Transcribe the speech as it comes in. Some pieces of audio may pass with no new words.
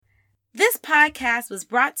This podcast was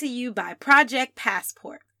brought to you by Project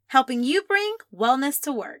Passport, helping you bring wellness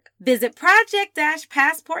to work. Visit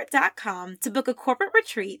project-passport.com to book a corporate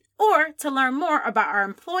retreat or to learn more about our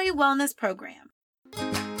employee wellness program.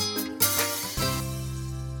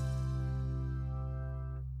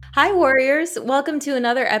 Hi, Warriors. Welcome to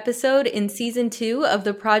another episode in Season 2 of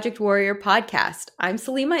the Project Warrior podcast. I'm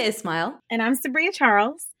Salima Ismail. And I'm Sabria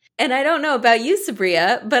Charles. And I don't know about you,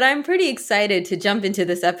 Sabria, but I'm pretty excited to jump into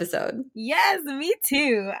this episode. Yes, me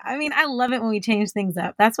too. I mean, I love it when we change things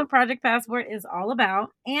up. That's what Project Passport is all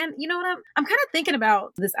about. And you know what? I'm kind of thinking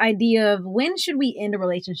about this idea of when should we end a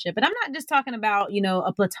relationship? And I'm not just talking about,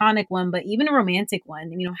 a platonic one, but even a romantic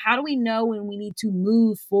one. How do we know when we need to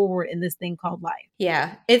move forward in this thing called life?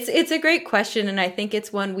 Yeah, it's a great question. And I think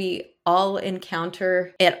it's one we all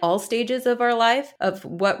encounter at all stages of our life of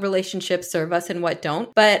what relationships serve us and what don't.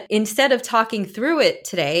 But instead of talking through it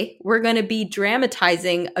today, we're going to be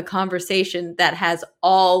dramatizing a conversation that has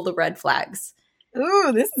all the red flags.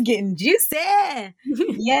 Ooh, this is getting juicy.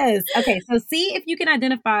 Yes. Okay. So see if you can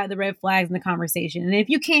identify the red flags in the conversation. And if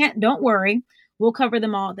you can't, don't worry. We'll cover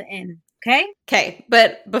them all at the end. Okay,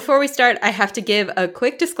 but before we start, I have to give a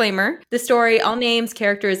quick disclaimer. The story, all names,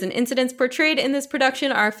 characters, and incidents portrayed in this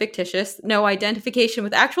production are fictitious. No identification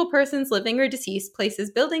with actual persons, living or deceased,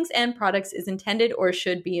 places, buildings, and products is intended or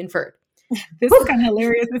should be inferred. This is kind of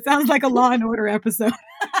hilarious. It sounds like a Law and Order episode.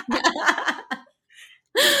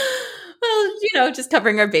 Well, just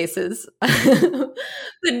covering our bases. But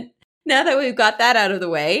now that we've got that out of the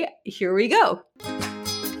way, here we go.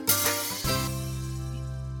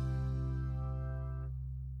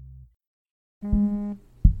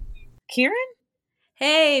 Kieran?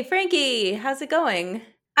 Hey, Frankie, how's it going?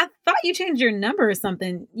 I thought you changed your number or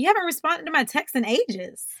something. You haven't responded to my text in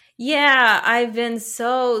ages. Yeah, I've been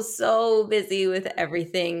so busy with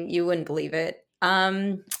everything. You wouldn't believe it.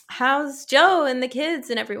 How's Joe and the kids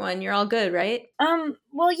and everyone? You're all good, right?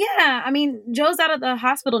 Well, yeah. I mean, Joe's out of the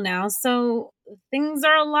hospital now, so things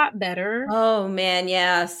are a lot better. Oh, man,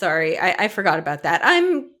 yeah. Sorry. I forgot about that.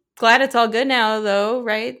 I'm glad it's all good now, though,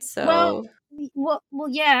 right? So... Well,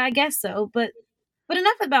 yeah, I guess so. But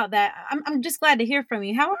enough about that. I'm just glad to hear from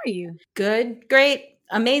you. How are you? Good, great,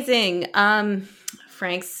 amazing.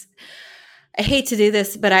 Franks, I hate to do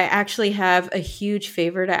this, but I actually have a huge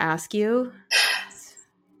favor to ask you.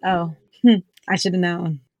 Oh, I should have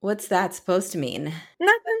known. What's that supposed to mean?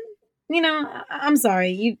 Nothing. I'm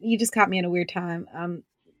sorry. You just caught me at a weird time.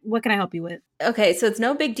 What can I help you with? Okay, so it's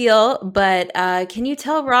no big deal, but can you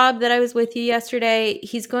tell Rob that I was with you yesterday?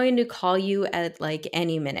 He's going to call you at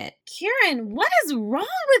any minute. Kieran, what is wrong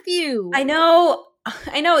with you? I know.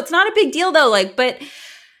 It's not a big deal though, but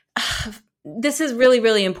this is really,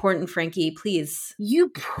 really important, Frankie, please. You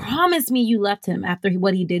promised me you left him after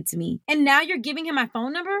what he did to me. And now you're giving him my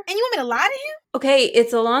phone number? And you want me to lie to you? Okay,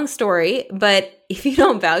 it's a long story, but if you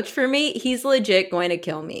don't vouch for me, he's legit going to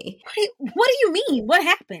kill me. What do you mean? What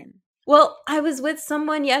happened? Well, I was with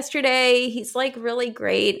someone yesterday. He's really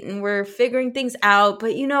great and we're figuring things out.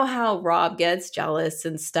 But you know how Rob gets jealous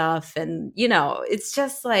and stuff. And, it's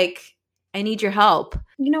just I need your help.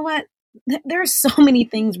 You know what? There are so many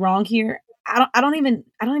things wrong here. I don't even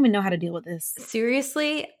know how to deal with this.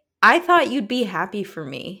 Seriously? I thought you'd be happy for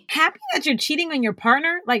me. Happy that you're cheating on your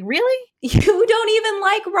partner? Really? You don't even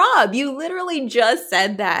like Rob. You literally just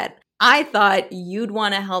said that. I thought you'd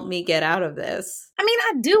want to help me get out of this. I mean,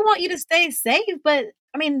 I do want you to stay safe, but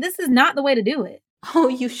this is not the way to do it. Oh,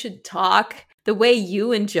 you should talk. The way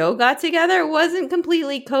you and Joe got together wasn't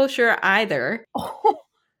completely kosher either.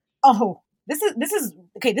 Oh. This is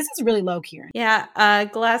okay. This is really low, Kieran. Yeah,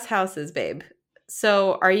 glass houses, babe.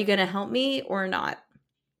 So are you going to help me or not?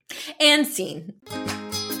 And scene.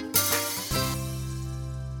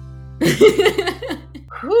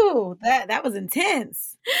 Whew, that was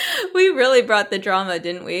intense. We really brought the drama,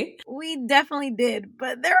 didn't we? We definitely did,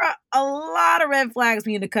 but there are a lot of red flags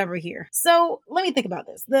we need to cover here. So let me think about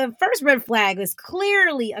this. The first red flag is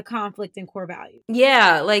clearly a conflict in core values.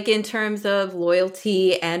 Yeah, in terms of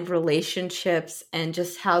loyalty and relationships and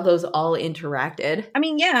just how those all interacted.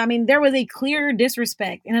 There was a clear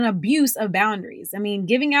disrespect and an abuse of boundaries.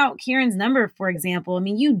 Giving out Kieran's number, for example,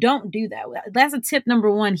 you don't do that. That's a tip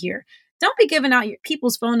number one here. Don't be giving out your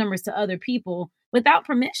people's phone numbers to other people without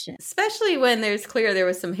permission. Especially when there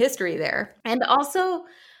was some history there. And also,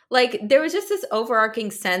 there was just this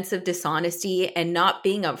overarching sense of dishonesty and not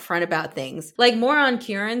being upfront about things. More on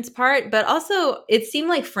Kieran's part, but also it seemed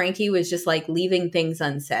like Frankie was just leaving things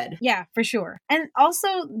unsaid. Yeah, for sure. And also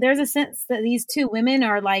there's a sense that these two women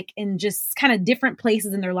are in just kind of different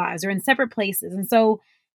places in their lives or in separate places. And so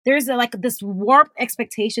there's like this warped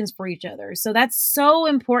expectations for each other. So that's so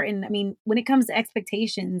important. I mean, when it comes to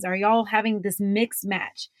expectations, are y'all having this mixed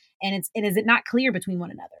match? And is it not clear between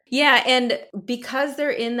one another? Yeah. And because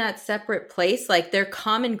they're in that separate place, like their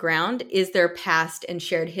common ground is their past and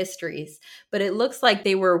shared histories. But it looks like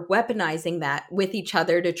they were weaponizing that with each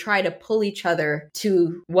other to try to pull each other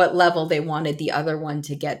to what level they wanted the other one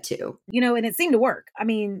to get to. And it seemed to work. I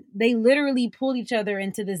mean, they literally pulled each other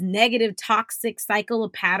into this negative, toxic cycle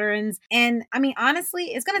of patterns. And I mean,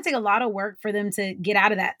 honestly, it's going to take a lot of work for them to get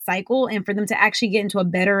out of that cycle and for them to actually get into a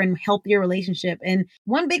better and healthier relationship. And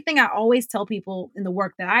one big thing I always tell people in the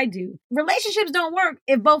work that I do, relationships don't work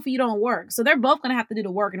if both of you don't work. So they're both going to have to do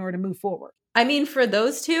the work in order to move forward. I mean, for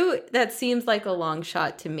those two, that seems like a long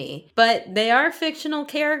shot to me, but they are fictional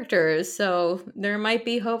characters, so there might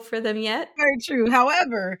be hope for them yet. Very true.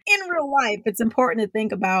 However, in real life, it's important to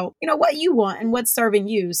think about, what you want and what's serving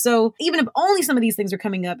you. So even if only some of these things are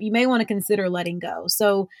coming up, you may want to consider letting go.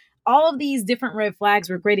 So all of these different red flags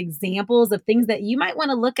were great examples of things that you might want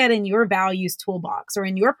to look at in your values toolbox or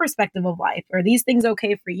in your perspective of life. Are these things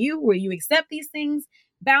okay for you? Will you accept these things?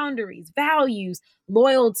 Boundaries, values,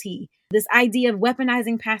 loyalty, this idea of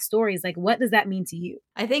weaponizing past stories. Like, what does that mean to you?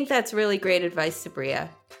 I think that's really great advice, Sabria.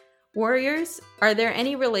 Warriors, are there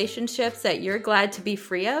any relationships that you're glad to be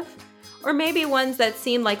free of? Or maybe ones that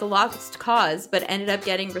seemed like a lost cause but ended up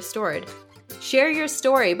getting restored? Share your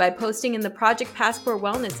story by posting in the Project Passport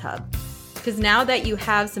Wellness Hub. Because now that you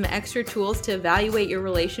have some extra tools to evaluate your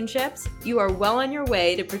relationships, you are well on your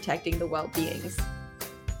way to protecting the well-beings.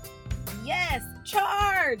 Yes,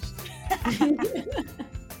 charge!